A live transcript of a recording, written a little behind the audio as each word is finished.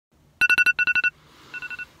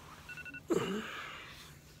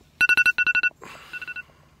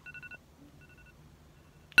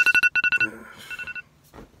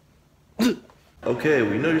Okay,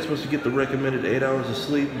 we know you're supposed to get the recommended 8 hours of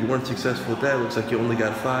sleep. You weren't successful with that. Looks like you only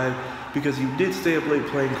got 5 because you did stay up late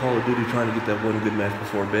playing Call of Duty trying to get that one good match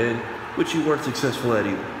before bed, which you weren't successful at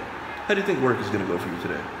either. How do you think work is going to go for you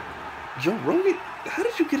today? Yo, Rogan, how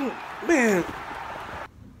did you get on? Man.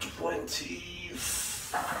 20.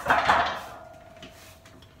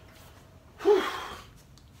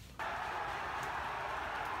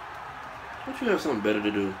 Don't you have something better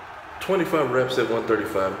to do? 25 reps at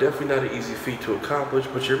 135. Definitely not an easy feat to accomplish,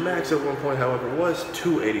 but your max at one point, however, was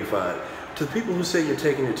 285. To the people who say you're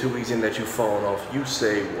taking it too easy and that you've fallen off, you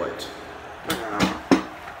say what?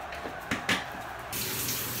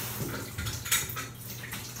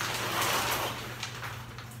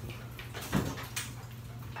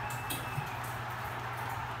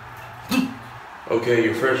 Okay,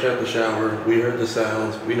 you're fresh out the shower. We heard the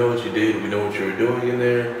sounds. We know what you did. We know what you were doing in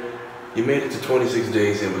there. You made it to 26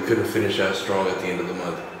 days and we couldn't finish out strong at the end of the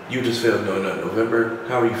month. You just failed No Nut November.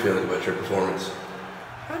 How are you feeling about your performance?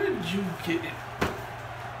 How did you get it?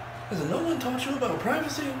 Has no one taught you about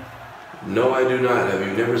privacy? No, I do not. Have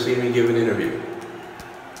you never seen me give an interview?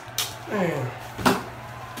 Man.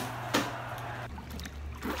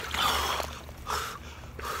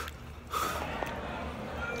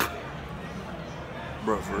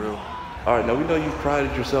 Bro, for real. Alright, now we know you've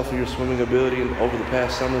prided yourself on your swimming ability, and over the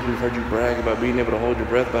past summers we've heard you brag about being able to hold your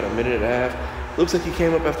breath about 1.5 minutes. Looks like you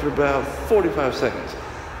came up after about 45 seconds.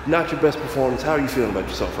 Not your best performance. How are you feeling about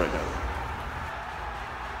yourself right now?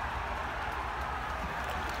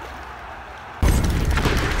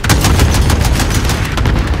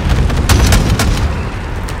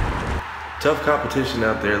 Tough competition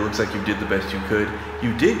out there. Looks like you did the best you could.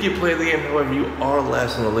 You did get play at the end, however, you are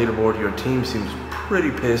last on the leaderboard. Your team seems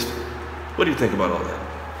pretty pissed. What do you think about all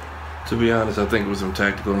that? To be honest, I think it was some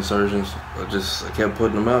tactical insertions. I kept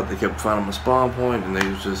putting them out. They kept finding my spawn point, and they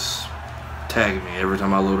was just tagging me every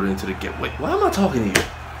time I loaded into the game. Wait, why am I talking to you?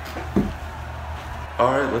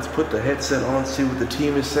 All right, let's put the headset on, see what the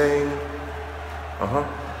team is saying.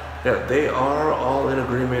 Yeah, they are all in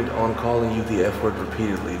agreement on calling you the F word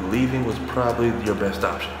repeatedly. Leaving was probably your best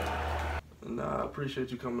option. Nah, I appreciate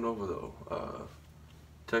you coming over though.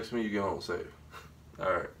 Text me, you get home safe.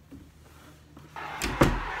 All right.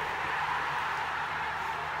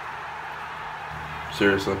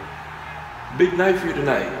 Seriously. Big night for you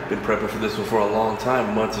tonight. Been prepping for this one for a long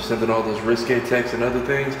time. Months of sending all those risque texts and other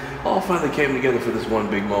things. All finally came together for this one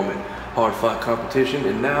big moment. Hard fought competition,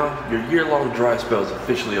 and now your year-long dry spell is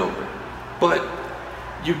officially over. But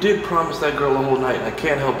you did promise that girl a whole night, and I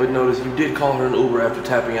can't help but notice you did call her an Uber after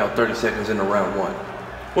tapping out 30 seconds into round 1.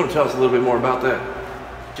 Want to tell us a little bit more about that?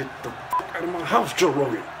 Get the f out of my house, Joe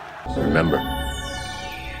Rogan. Remember,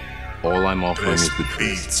 all I'm offering is the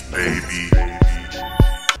beats, baby.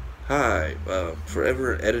 Hi,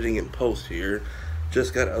 forever editing and post here.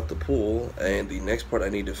 Just got out the pool, and the next part I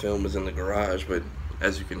need to film is in the garage, but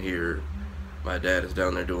as you can hear, my dad is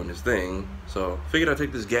down there doing his thing. So figured I'd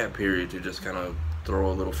take this gap period to just kind of throw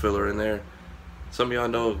a little filler in there. Some of y'all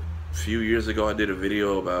know a few years ago I did a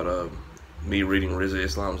video about me reading Rizza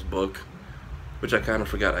Islam's book, which I kind of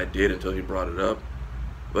forgot I did until he brought it up.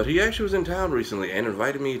 But he actually was in town recently and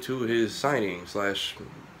invited me to his signing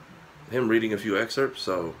 / him reading a few excerpts,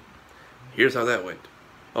 so here's how that went.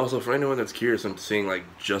 Also, for anyone that's curious on seeing like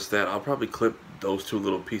just that, I'll probably clip those two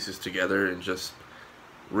little pieces together and just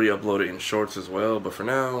re-upload it in shorts as well. But for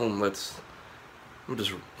now, I'm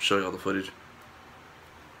just show y'all the footage.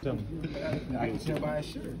 Tell me. I can tell by his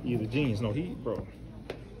shirt. You the jeans, no heat, bro.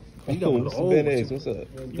 You got one of the old ones. What's up?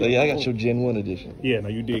 Oh, yeah, I got your Gen 1 edition. Yeah, no,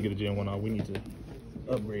 you did get a Gen 1 on. We need to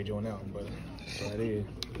upgrade you on that one, brother. So it is.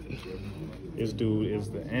 This dude is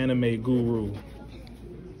the anime guru.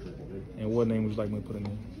 And what name would you like me to put in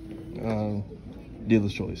there?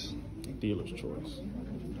 Dealer's choice. Dealer's choice.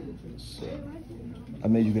 So, I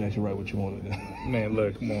made you can actually write what you wanted. man,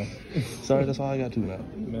 look, come on. Sorry, that's all I got to now.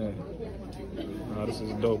 Man. Oh, this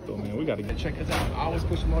is dope though, man. We gotta get check this out. I always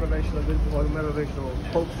push motivational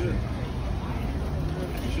quotes.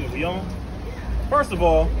 You should be on. First of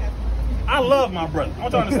all, I love my brother. I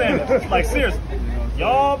want y'all to understand that. Like seriously.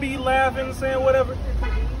 Y'all be laughing, saying whatever.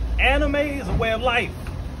 Anime is a way of life.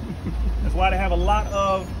 That's why they have a lot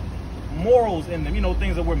of morals in them. You know,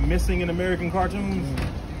 things that we're missing in American cartoons.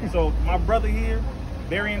 So my brother here,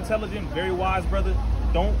 very intelligent, very wise brother.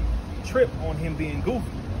 Don't trip on him being goofy.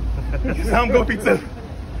 I'm goofy too.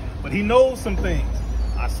 But he knows some things.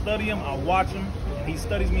 I study him, I watch him, and he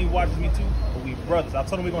studies me, he watches me too. But we brothers. I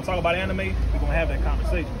told him we're gonna talk about anime, we're gonna have that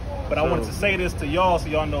conversation. But I wanted to say this to y'all so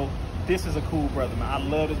y'all know this is a cool brother, man. I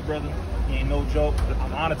love this brother. He ain't no joke.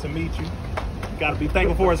 I'm honored to meet you. Gotta be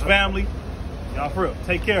thankful for his family. Y'all for real.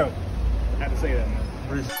 Take care of him. Had to say that, man.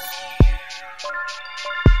 Rizza.